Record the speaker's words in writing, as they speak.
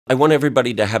I want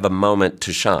everybody to have a moment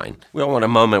to shine. We all want a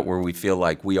moment where we feel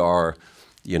like we are,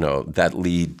 you know, that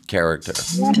lead character.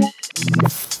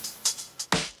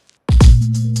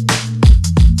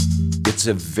 It's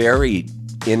a very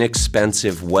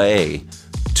inexpensive way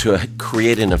to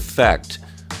create an effect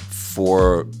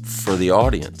for the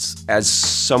audience. As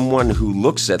someone who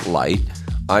looks at light,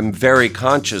 I'm very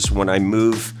conscious when I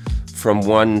move from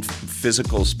one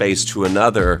physical space to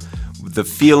another, the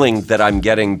feeling that I'm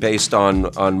getting based on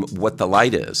what the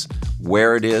light is,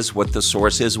 where it is, what the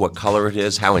source is, what color it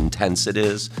is, how intense it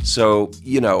is. So,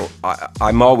 you know,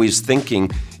 I'm always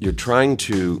thinking you're trying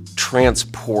to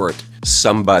transport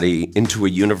somebody into a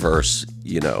universe,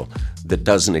 you know, that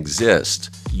doesn't exist.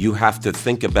 You have to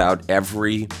think about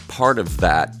every part of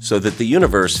that so that the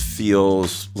universe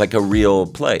feels like a real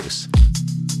place.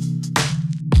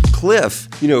 Cliff,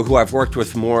 you know, who I've worked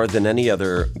with more than any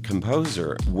other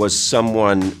composer, was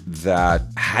someone that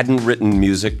hadn't written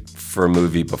music for a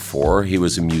movie before. He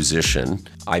was a musician.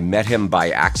 I met him by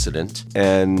accident,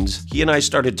 and he and I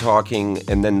started talking,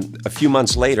 and then a few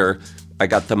months later, I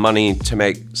got the money to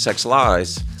make Sex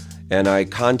Lies, and I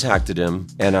contacted him,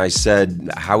 and I said,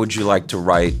 how would you like to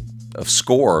write a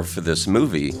score for this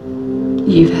movie?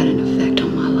 You've had an effect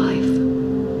on my life.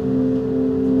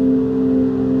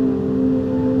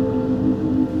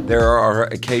 There are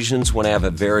occasions when I have a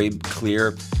very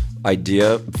clear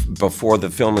idea before the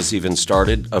film has even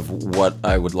started of what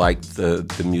I would like the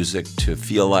music to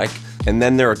feel like. And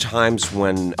then there are times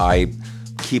when I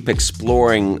keep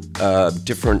exploring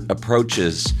different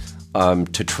approaches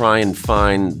to try and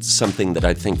find something that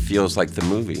I think feels like the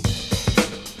movie.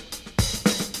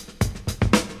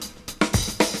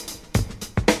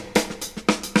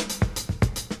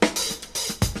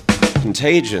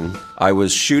 Contagion, I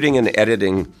was shooting and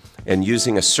editing and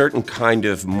using a certain kind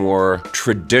of more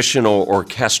traditional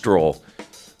orchestral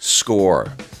score,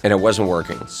 and it wasn't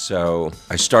working. So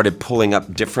I started pulling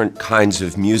up different kinds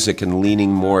of music and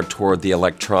leaning more toward the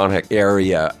electronic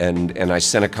area, and I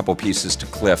sent a couple pieces to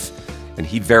Cliff, and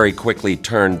he very quickly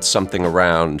turned something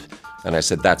around, and I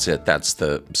said, that's it, that's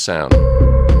the sound.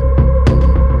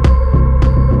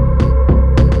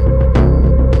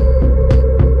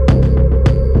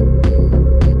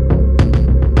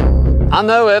 I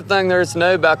know everything there is to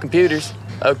know about computers,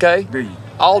 okay?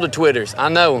 All the Twitters, I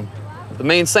know them. But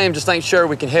me and Sam just ain't sure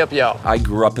we can help y'all. I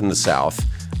grew up in the South,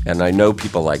 and I know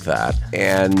people like that,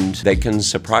 and they can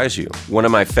surprise you. One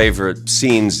of my favorite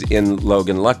scenes in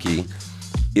Logan Lucky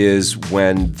is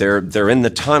when they're in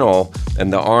the tunnel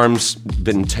and the arm's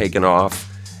been taken off,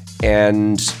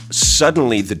 and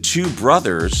suddenly the two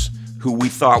brothers, who we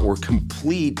thought were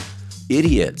complete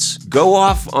idiots, go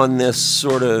off on this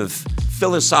sort of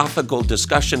philosophical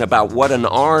discussion about what an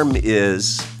arm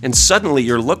is, and suddenly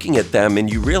you're looking at them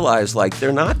and you realize, like,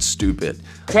 they're not stupid.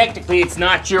 Technically, it's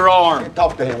not your arm.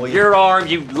 Talk to him, will you? Your arm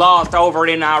you've lost over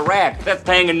in Iraq. That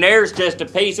thing in there's just a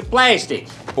piece of plastic.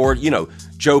 Or, you know,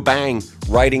 Joe Bang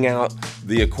writing out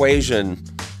the equation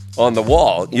on the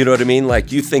wall, you know what I mean?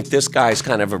 Like, you think this guy's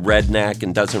kind of a redneck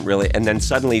and doesn't really, and then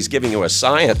suddenly he's giving you a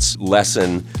science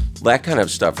lesson. That kind of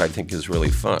stuff I think is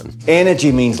really fun.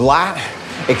 Energy means light,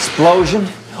 explosion,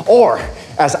 or,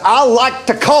 as I like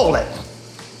to call it,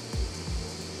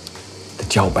 the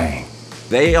Joe Bang.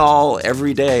 They all,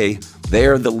 every day,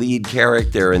 they're the lead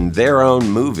character in their own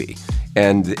movie.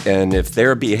 And if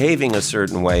they're behaving a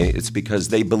certain way, it's because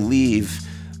they believe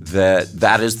that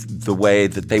that is the way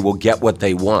that they will get what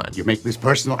they want. You make this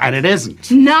personal, and it isn't.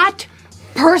 Not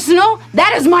personal?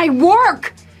 That is my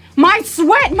work! My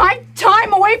sweat, my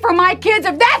time away from my kids.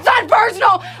 If that's not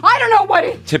personal, I don't know what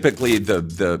is. Typically,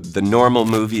 the normal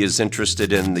movie is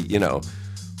interested in the, you know,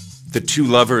 the two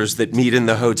lovers that meet in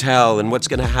the hotel and what's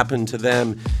gonna happen to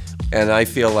them. And I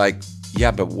feel like,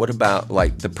 yeah, but what about,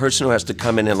 like, the person who has to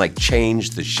come in and, like,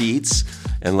 change the sheets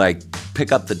and, like,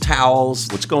 pick up the towels?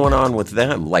 What's going on with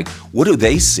them? Like, what do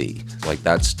they see? Like,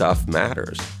 that stuff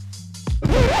matters.